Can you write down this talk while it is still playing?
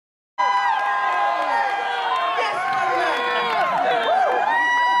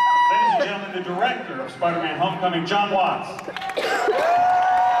the director of Spider-Man Homecoming, John Watts.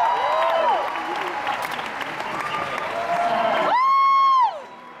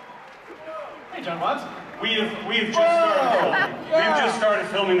 Hey, John Watts. We've just started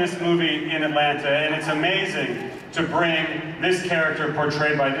filming this movie in Atlanta, and it's amazing to bring this character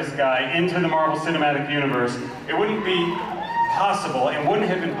portrayed by this guy into the Marvel Cinematic Universe. It wouldn't be possible, and wouldn't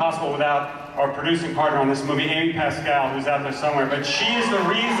have been possible without our producing partner on this movie, Amy Pascal, who's out there somewhere. But she is the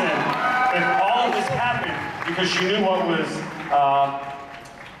reason that all of this happened, because she knew what was,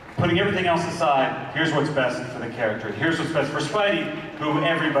 putting everything else aside, here's what's best for the character. Here's what's best for Spidey, who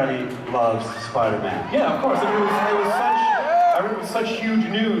everybody loves Spider-Man. Yeah, of course. I mean, it was such huge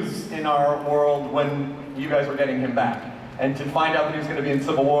news in our world when you guys were getting him back. And to find out that he was going to be in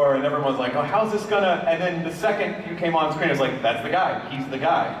Civil War, and everyone was like, oh, how's this gonna... And then the second you came on screen, it was like, that's the guy. He's the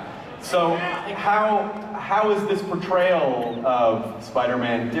guy. So how is this portrayal of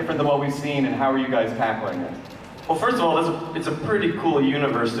Spider-Man different than what we've seen, and how are you guys tackling it? Well, first of all, it's a pretty cool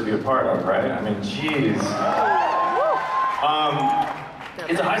universe to be a part of, right? I mean, geez.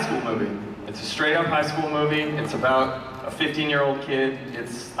 It's a high school movie. It's a straight-up high school movie. It's about a 15-year-old kid.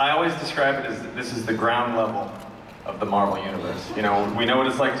 I always describe it as this is the ground level of the Marvel Universe. You know, we know what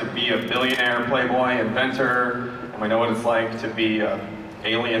it's like to be a billionaire playboy inventor, and we know what it's like to be an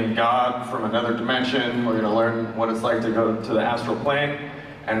alien god from another dimension. We're going to learn what it's like to go to the astral plane,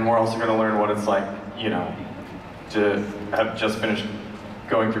 and we're also going to learn what it's like, you know, to have just finished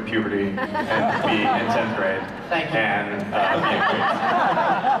going through puberty and be in 10th grade. Thank you. And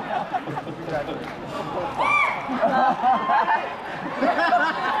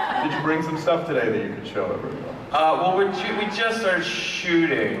Did you bring some stuff today that you could show everyone? well, we just started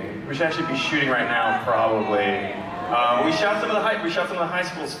shooting. We should actually be shooting right now, probably. We shot some of the high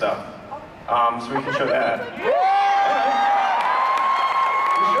school stuff, so we can show that.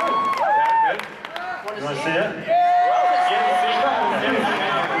 You want to see it?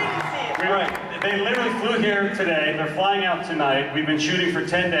 They literally flew here today. They're flying out tonight. We've been shooting for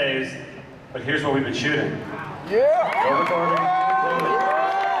 10 days, but here's what we've been shooting. Yeah! Go recording.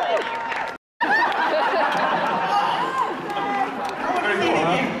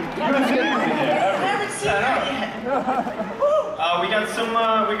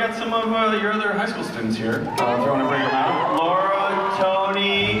 We got some of your other high school students here. If you want to bring them out, Laura,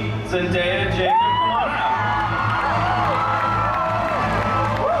 Tony, Zendaya, Jacob, come on out.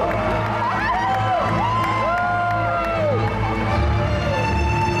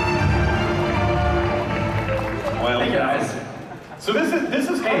 Well, hey guys. So this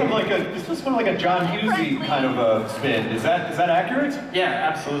is kind of like a John Hughesy kind of a spin. Is that accurate? Yeah,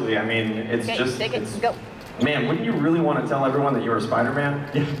 absolutely. I mean, it's man, wouldn't you really want to tell everyone that you were Spider-Man?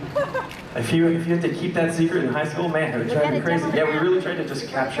 Yeah. If you had to keep that secret in high school, man, it would drive you crazy. Yeah, we really tried to just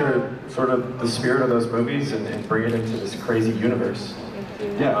capture sort of the spirit of those movies and bring it into this crazy universe.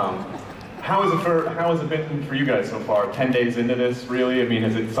 Yeah. How has it been for you guys so far? 10 days into this, really? I mean,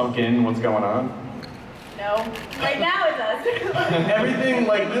 has it sunk in what's going on? No. Right now it does. Everything,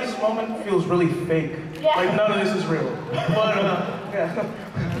 like, this moment feels really fake. Yeah. Like, none of this is real. But, yeah.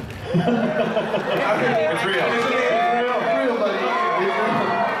 It's real. It's real, buddy. It's real.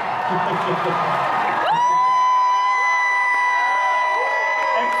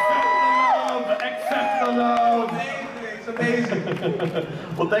 Accept the love. It's amazing.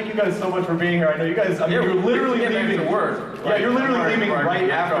 Well, thank you guys so much for being here. I know you guys, you're literally leaving. Yeah, you're literally leaving right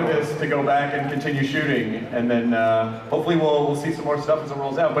after this to go back and continue shooting, and then hopefully we'll see some more stuff as it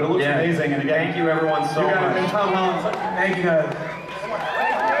rolls out. But it looks amazing, and again, thank you everyone so much. And Tom Holland, Thank you guys.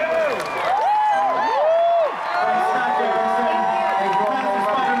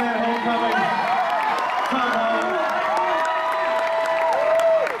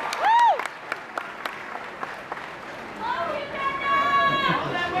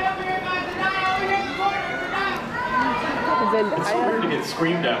 It's weird to get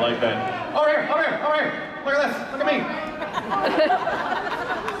screamed at like that. Over here, over here, over here. Look at this, look at me.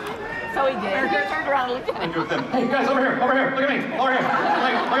 So he did. He turned around and looked at me. Hey guys, over here, look at me, over here.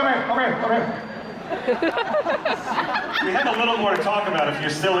 Look over here, over here. We had a little more to talk about if you're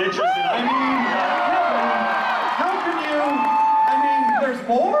still interested. I mean, how can you, I mean, there's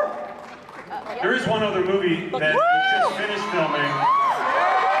more? There is one other movie that we just finished filming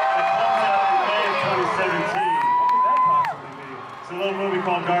that comes out in May of 2017. It's a little movie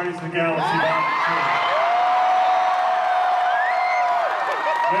called Guardians of the Galaxy Vol.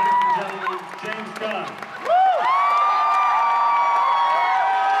 2. Ladies and gentlemen, James Gunn.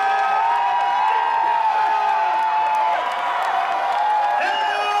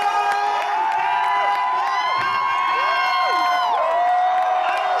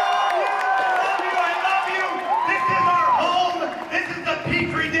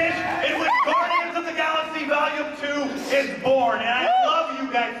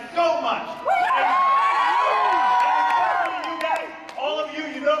 you guys so much. And especially you guys, all of you,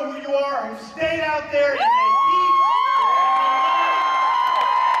 you know who you are, who stayed out there in the heat.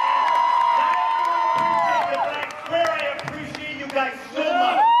 But I swear I appreciate you guys so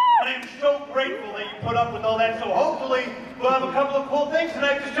much. And I am so grateful that you put up with all that. So hopefully we'll have a couple of cool things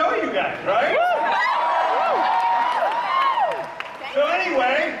tonight to show you guys, right? So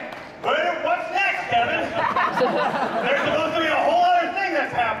anyway, what's next, Kevin? There's supposed to be a whole other thing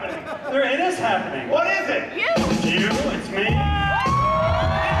that's happening. It is happening. What is it? You, it's me.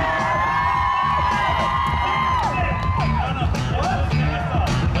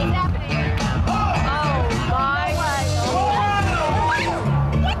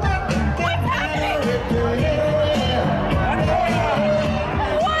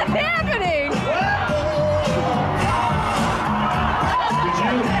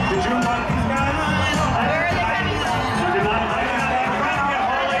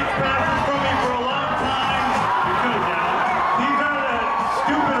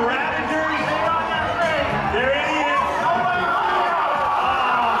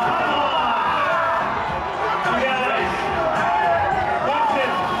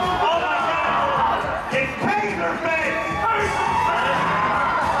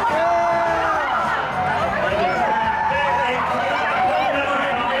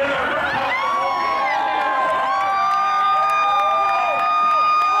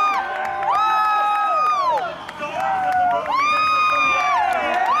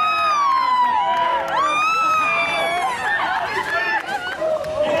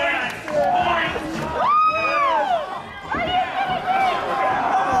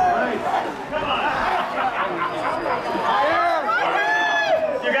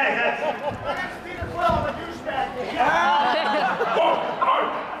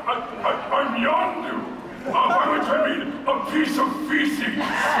 Piece of feces.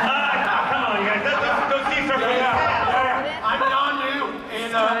 Come on, you guys. Those seats are for you. I'm Yondu,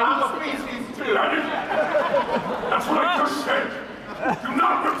 and I'm a feces too. That's what I just said. Do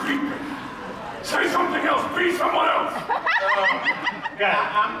not repeat me. Say something else. Be someone else.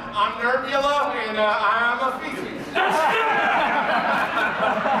 I'm Nerbula, and I'm a feces.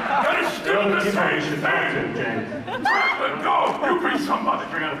 That is still the same thing. Franklin, go. You be somebody.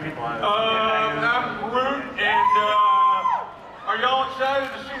 Bring other people out. I'm Groot, and are y'all excited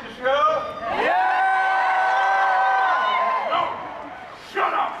to see the show? Yeah! No!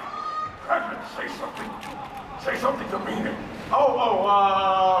 Shut up! Franklin, say something. Say something to mean it. Okay.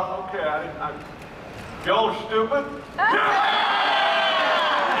 Y'all are stupid? Yeah!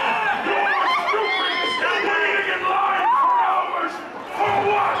 You're stupid! You're waiting in line for hours! For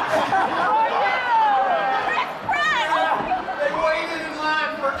what? They waited in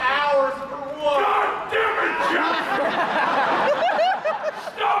line for hours for what? God damn it, Jeff!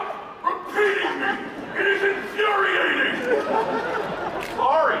 Stop repeating me! It is infuriating!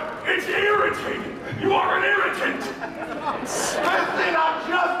 Sorry, it's irritating. You are an irritant. Listen, I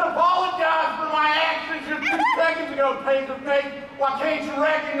just apologized for my actions just 2 seconds ago, Paper Face. Why can't you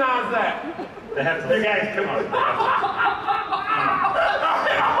recognize that? They have to. You guys, come on. I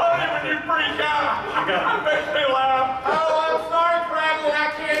love it when you freak out. It makes me laugh. Oh, I'm sorry, Franklin. I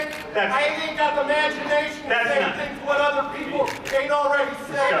can't. I ain't got the imagination to say things what other people ain't already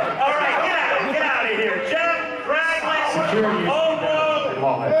said. All right, get out of here. Jeff, Franklin, Security.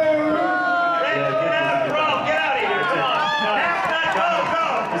 Bro. Get out of here. Come on.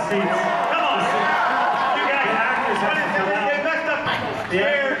 Go. The seats. Come on. You guys, the actors have to come out. They messed up my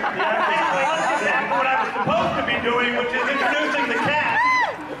chair. Anyway, let's get back to what I was supposed to be doing, which is introducing the cast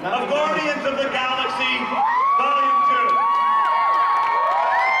of Guardians of the Galaxy Volume 2.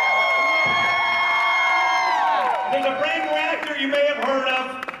 There's a brand new actor you may have heard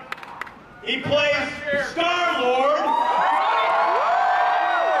of. He plays Star-Lord.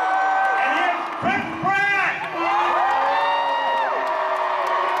 And here's Chris Pratt.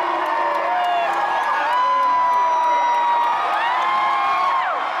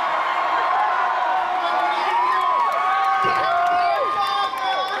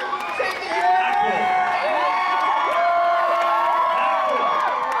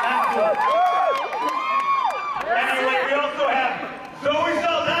 Anyway, we also have Zoe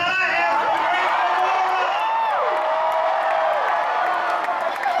Saldana and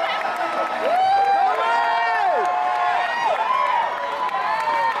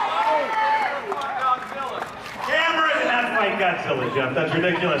Cameron, that's like Godzilla, Jeff. That's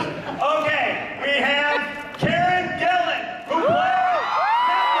ridiculous. Okay, we have Karen Gillan, who plays.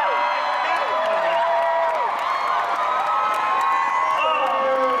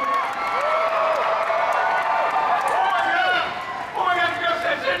 Oh my God, you gotta say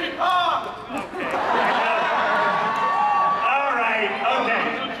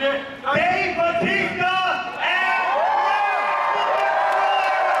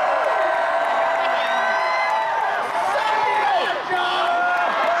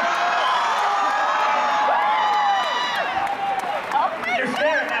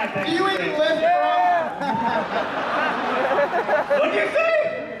thanks. Do you even lift, bro? What'd you say?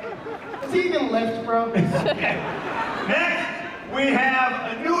 Does he even lift, bro? Next, we have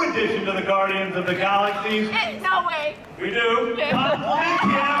a new addition to the Guardians of the Galaxy. No way. We do.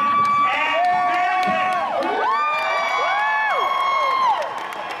 Valencia and Mantis.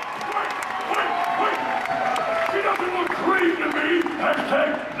 Wait! She doesn't look green to me! Hashtag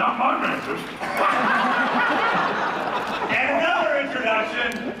not my mantis. And another introduction.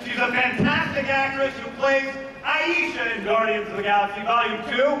 She's a fantastic actress who plays Aisha in Guardians of the Galaxy Volume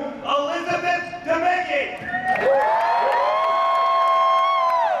 2, Elizabeth Debicki.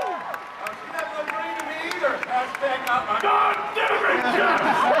 She doesn't look green to me either. Hashtag not my... God damn it, Jeff!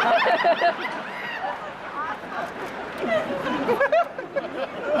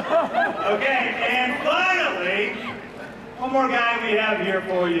 Okay, and finally, one more guy we have here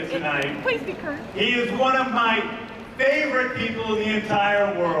for you tonight. Please be Kurt. He is one of my favorite people in the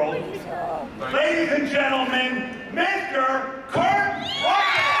entire world. Ladies and gentlemen, Mr. Kurt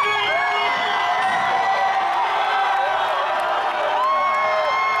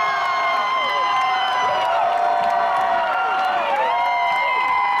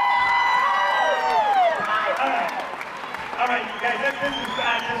All right, you guys,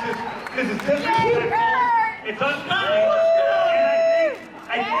 this is it's unfair. And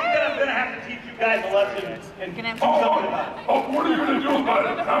I think that I'm gonna have to teach you guys a lesson and do something about it. What are you gonna do about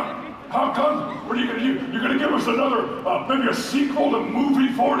it? How come? What are you gonna do? You're gonna give us another, maybe a sequel to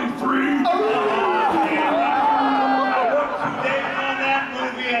movie 43? I worked 2 days on that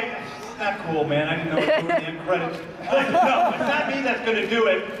movie. It's not cool, man. I didn't know it was doing the end credits. Listen, no, it's not me that's gonna do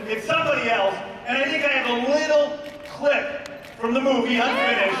it. It's somebody else. And I think I have a little clip from the movie,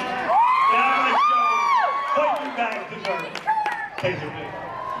 unfinished, that I'm gonna show what you guys deserve. Take it, please.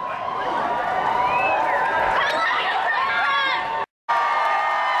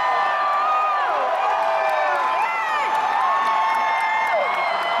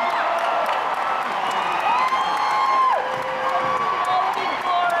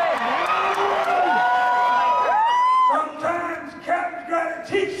 Sometimes Captain's gotta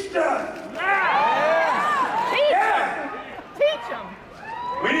teach stuff. Teach him.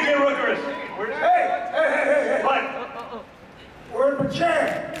 We need to get rigorous. Hey! What? Where's my chair?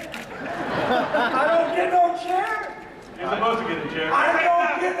 I don't get no chair. You're supposed to get a chair. I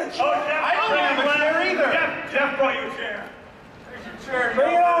don't get the chair. Oh, Jeff, I don't have a chair either. Jeff brought you a chair. Here's your chair.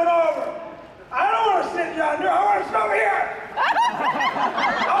 Bring it on over. I don't want to sit down there. I want to sit over here. I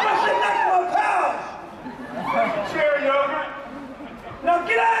want to sit next to my pals. Here's your chair, Yogurt. Now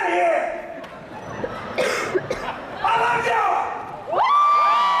get out of here. I love y'all.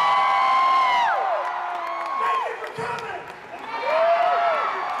 Thank you for coming.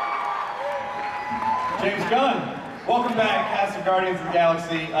 James Gunn, welcome back, cast of Guardians of the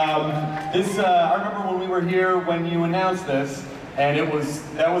Galaxy. I remember when we were here when you announced this, and it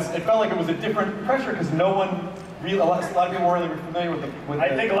felt like it was a different pressure because no one really, a lot of people weren't really familiar with I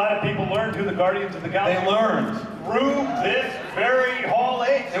think a lot of people learned who the Guardians of the Galaxy They learned. through this very Hall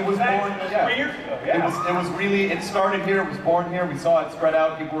H. It was born, 3 years ago. Yeah. It was really, it started here, it was born here, we saw it spread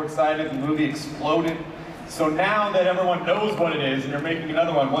out, people were excited, the movie exploded. So now that everyone knows what it is and you're making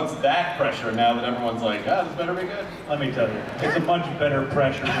another one, what's that pressure now that everyone's like, this better be good? Let me tell you, it's a much better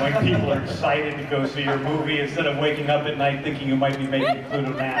pressure when people are excited to go see your movie instead of waking up at night thinking you might be making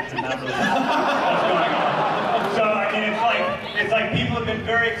Pluto Nash and not really know what's going on. So I mean, it's like people have been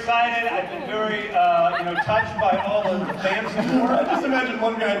very excited. I've been very, touched by all the fans support. I just imagine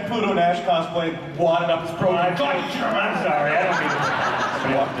one guy in Pluto Nash cosplay wadded up his program. I'm sorry, I don't mean to.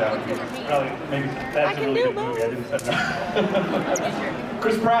 Walked out. Probably, maybe that's a really good movie. I didn't say that.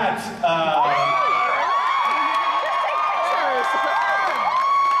 Chris Pratt.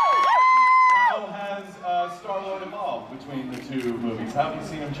 How has Star-Lord evolved between the two movies? How have you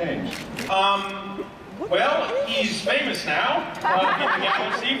seen him change? Well, he's famous now in the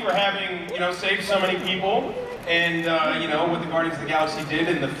galaxy for having, saved so many people. And, what the Guardians of the Galaxy did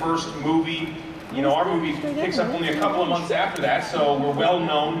in the first movie, our movie picks up only a couple of months after that, so we're well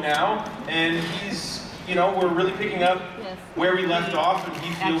known now. And he's, we're really picking up where he left off, and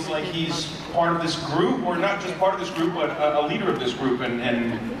he feels like he's part of this group, or not just part of this group, but a leader of this group.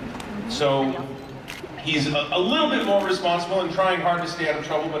 And so he's a little bit more responsible and trying hard to stay out of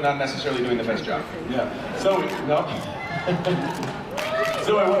trouble, but not necessarily doing the best job. Yeah. So, no.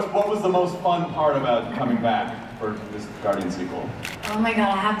 So, what was the most fun part about coming back for this Guardian sequel? Oh my god,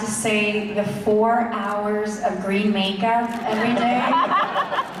 I have to say the 4 hours of green makeup every day.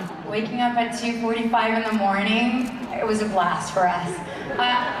 Waking up at 2:45 in the morning, it was a blast for us.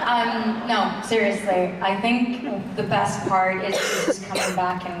 No, seriously. I think the best part is just coming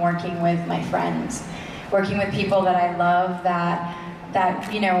back and working with my friends, working with people that I love. That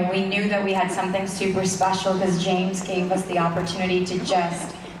you know, we knew that we had something super special because James gave us the opportunity to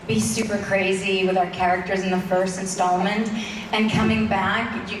just be super crazy with our characters in the first installment, and coming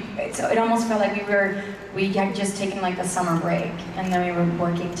back, it almost felt like we had just taken like a summer break, and then we were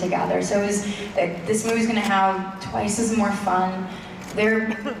working together. So this movie's gonna have twice as more fun.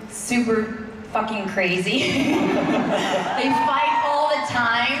 They're super fucking crazy. They fight all the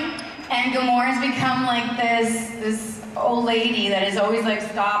time, and Gamora's become like this old lady that is always like,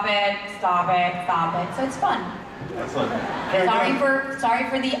 stop it, stop it, stop it. So it's fun. Excellent. Sorry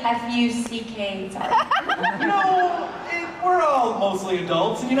for the F-U-C-K. Sorry. You know, we're all mostly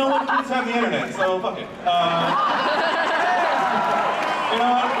adults, and you know what? Kids have the internet, so fuck it. You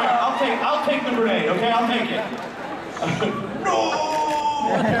know what? I'll take the grenade. Okay, I'll take it. No.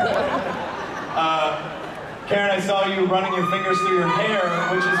 Karen, I saw you running your fingers through your hair,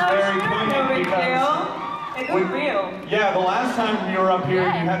 which is very poignant because. It was real. Yeah, the last time you were up here, you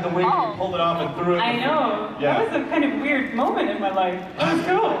had the wig, you pulled it off and threw it. I know. Yeah. That was a kind of weird moment in my life. It was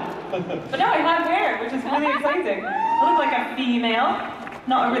cool. But now I have hair, which is really exciting. I look like a female,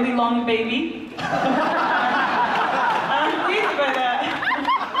 not a really long baby. I'm pleased by that.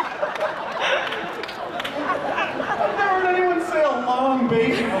 I've never heard anyone say a long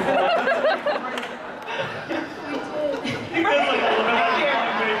baby before.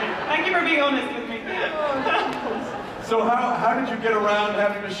 Thank you for being honest with me. So how did you get around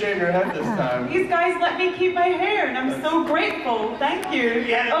having to shave your head this time? These guys let me keep my hair, and I'm so grateful. Thank you.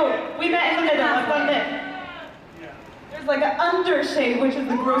 Oh, we met in the middle. I've done this. There's like an undershave, which is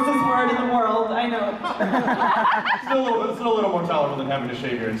the grossest word in the world. I know. It's still a little more tolerable than having to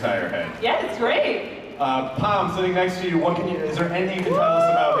shave your entire head. Yeah, it's great. Pam, sitting next to you, is there anything you can tell us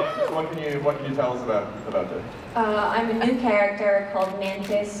about it? What can you tell us about this? I'm a new character called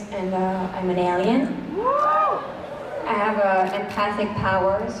Mantis, and I'm an alien. I have empathic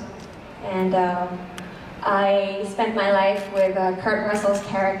powers, and I spent my life with Kurt Russell's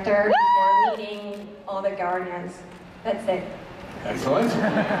character before meeting all the Guardians. That's it. Excellent.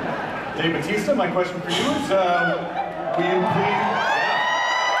 Dave Bautista, my question for you is, will you please...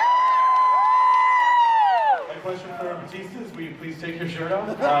 My question for Bautista is, will you please take your shirt off?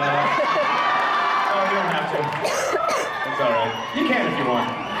 No, you don't have to. It's all right. You can if you want.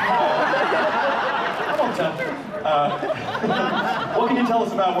 I won't tell. What can you tell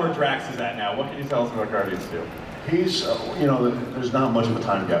us about where Drax is at now? What can you tell us about Guardians 2? He's, you know, there's not much of a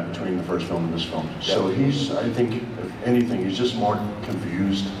time gap between the first film and this film. So he's, I think, if anything, he's just more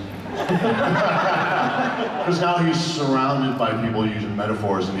confused. Because now he's surrounded by people using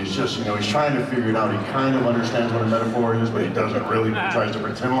metaphors, and he's just, you know, he's trying to figure it out. He kind of understands what a metaphor is, but he doesn't really. He tries to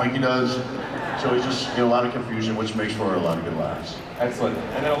pretend like he does. So he's just, you know, a lot of confusion, which makes for a lot of good laughs. Excellent.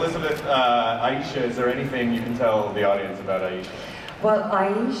 And then Elizabeth, Aisha, is there anything you can tell the audience about Aisha? Well,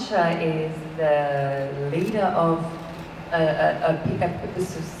 Aisha is the leader of a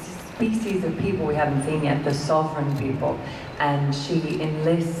species of people we haven't seen yet, the sovereign people. And she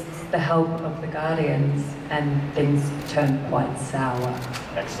enlists the help of the Guardians, and things turn quite sour.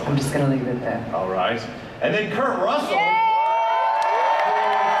 Excellent. I'm just going to leave it there. All right. And then Kurt Russell. Yay!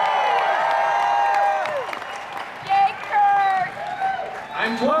 Yay, Kurt!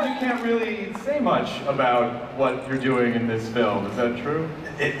 I'm told you can't really say much about what you're doing in this film. Is that true?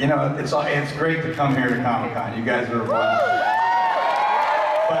 You know, it's great to come here to Comic-Con. You guys are fun.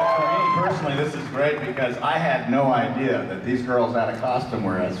 But for me personally, this is great because I had no idea that these girls out of costume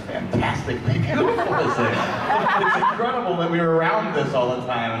were as fantastically beautiful as they are. It's incredible that we were around this all the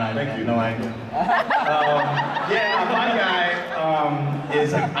time, and I had no idea. Yeah, my guy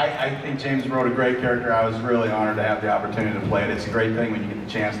is, I think James wrote a great character. I was really honored to have the opportunity to play it. It's a great thing when you get the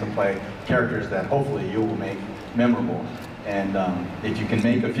chance to play characters that hopefully you will make memorable. And if you can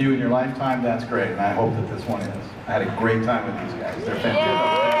make a few in your lifetime, that's great, and I hope that this one is. I had a great time with these guys. They're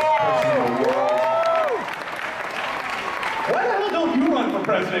fantastic. Why the hell don't you run for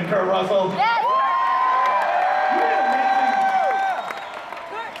president, Kurt Russell? Yes!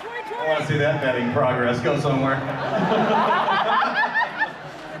 I want to see that betting progress go somewhere.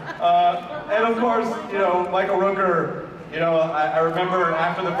 And of course, you know, Michael Rooker, you know, I remember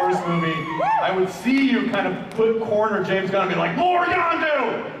after the first movie, I would see you kind of corner James Gunn and be like, more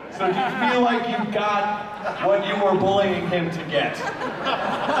Yondu! So do you feel like you got what you were bullying him to get?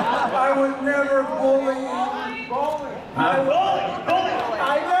 I would never bully him. I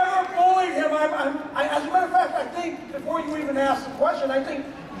never bullied him. As a matter of fact, I think, before you even asked the question, I think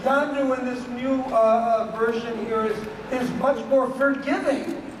Yondu in this new version here is much more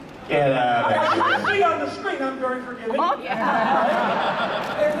forgiving. Get out As of you can here. see on the screen, I'm very forgiving. Oh,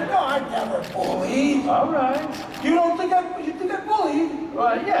 yeah. And no, I never bullied. All right. You don't think I bullied?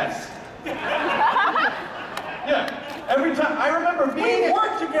 Well, yes. Yeah. Every time, I remember being... We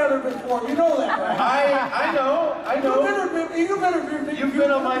worked together before, you know that, right? I know. You've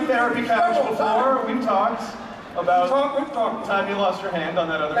been on my therapy couch before. We've talked about We've talked. the time you lost your hand on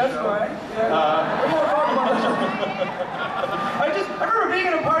that other That's show. right. Yeah. We won't talk about that. I remember being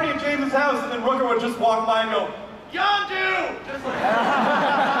at a party at James's house and then Rooker would just walk by and go, Yondu! Just like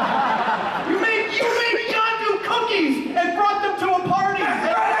you made Yondu cookies and brought them to a party.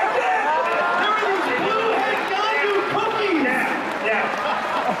 There were these blue-head Yondu cookies.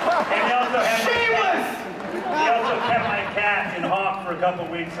 Yeah. And he also had Shameless! He also kept my cat in hawk for a couple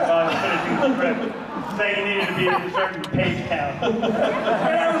weeks while I was finishing the script, saying he needed to be at a certain page count.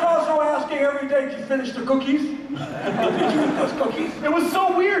 And I was also asking every day, did you finish the cookies? Did you eat those cookies? It was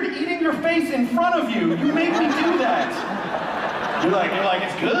so weird eating your face in front of you. You made me do that. You're like,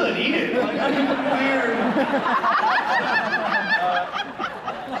 it's good, eat it. Like, weird.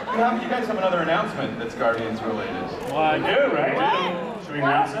 You guys have another announcement that's Guardians related. Well, I do, right? Should we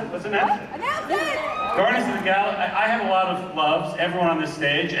announce it? Let's announce it. Announce it! Guardians of the Galaxy, I have a lot of loves. Everyone on this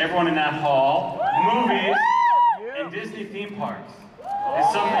stage, everyone in that hall, movies, and Disney theme parks is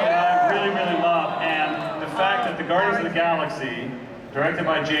something that I really, really love. And the fact that the Guardians of the Galaxy, directed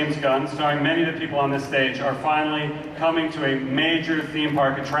by James Gunn, starring many of the people on this stage, are finally coming to a major theme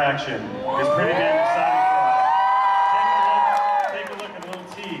park attraction is pretty damn exciting for us. Take a look at a little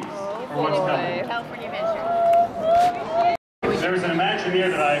tease for what's coming. California Adventure. There's an Imagineer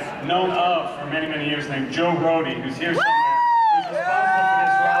that I've known of for many, many years named Joe Brody, who's here somewhere, who's responsible for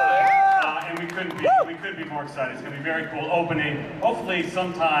this ride, and we couldn't be more excited. It's going to be very cool, opening hopefully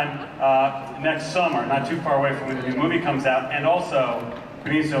sometime next summer, not too far away from when the new movie comes out, and also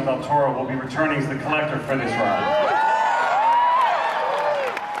Benicio del Toro will be returning as the collector for this ride.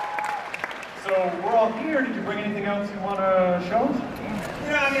 So we're all here. Did you bring anything else you want to show us?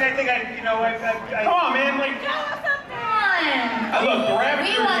 You know, I mean, I think I Come on, man, like, look, the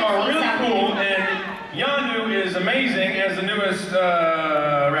Ravagers are really cool, and Yondu is amazing as the newest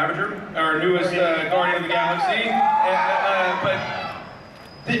Ravager, or newest Guardian of the Galaxy, but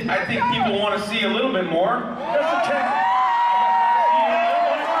I think people want to see a little bit more. Just a check.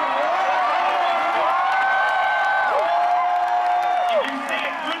 If you say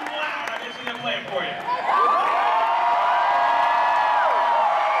it good and loud, I'm just going to play it for you.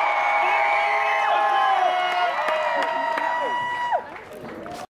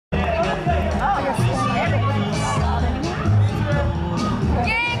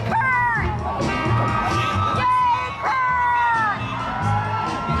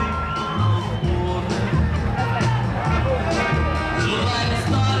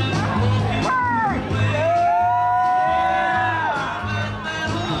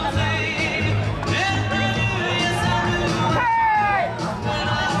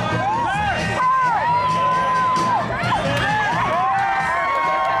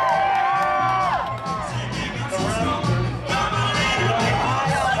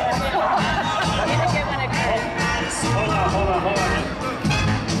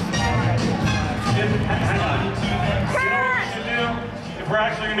 We're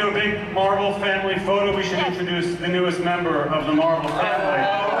actually going to do a big Marvel family photo. We should introduce the newest member of the Marvel family.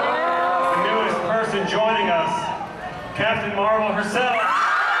 The newest person joining us, Captain Marvel herself.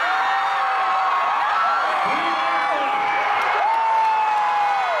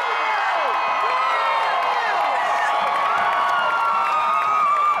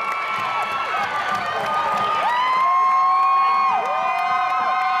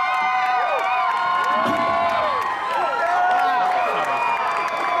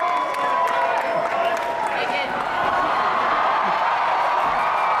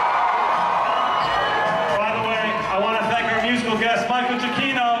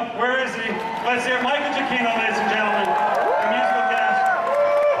 Let's hear Michael Giacchino, ladies and gentlemen, the musical guest.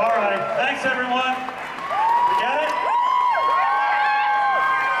 All right, thanks everyone. We got it?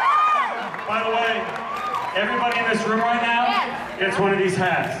 By the way, everybody in this room right now gets one of these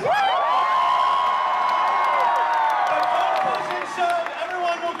hats.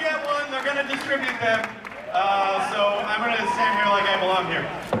 Everyone will get one. They're going to distribute them. So I'm going to stand here like I belong here.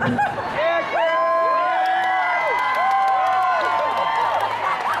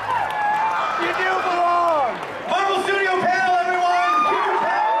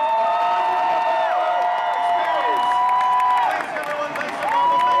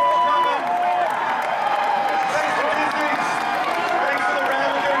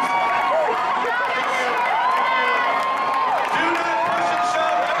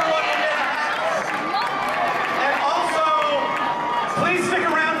 Please stick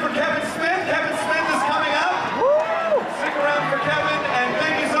around.